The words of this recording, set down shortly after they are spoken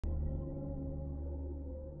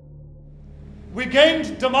We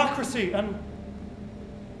gained democracy, and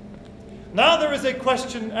now there is a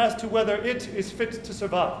question as to whether it is fit to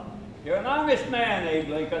survive. You're an honest man, Abe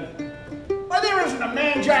Lincoln. Why, there isn't a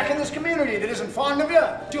man, Jack, in this community that isn't fond of you.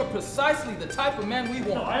 You're precisely the type of man we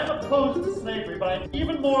want. No, I am opposed to slavery, but I'm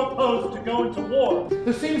even more opposed to going to war.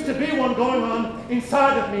 There seems to be one going on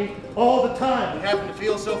inside of me all the time. You happen to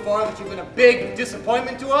feel so far that you've been a big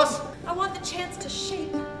disappointment to us? I want the chance to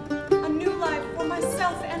shape a new life for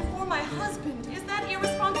myself and for my husband. Is that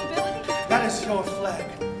irresponsibility? That is your flag,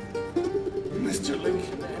 Mr.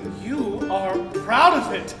 Lincoln, and you are proud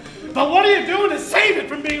of it. But what are you doing to save it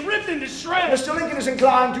from being ripped into shreds? Mr. Lincoln is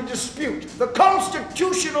inclined to dispute the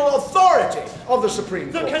constitutional authority of the Supreme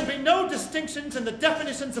Court. There can be no distinctions in the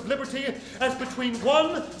definitions of liberty as between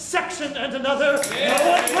one section and another,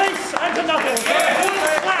 one race and another,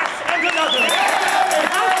 one class and another. A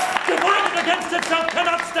house divided against itself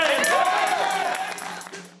cannot stand.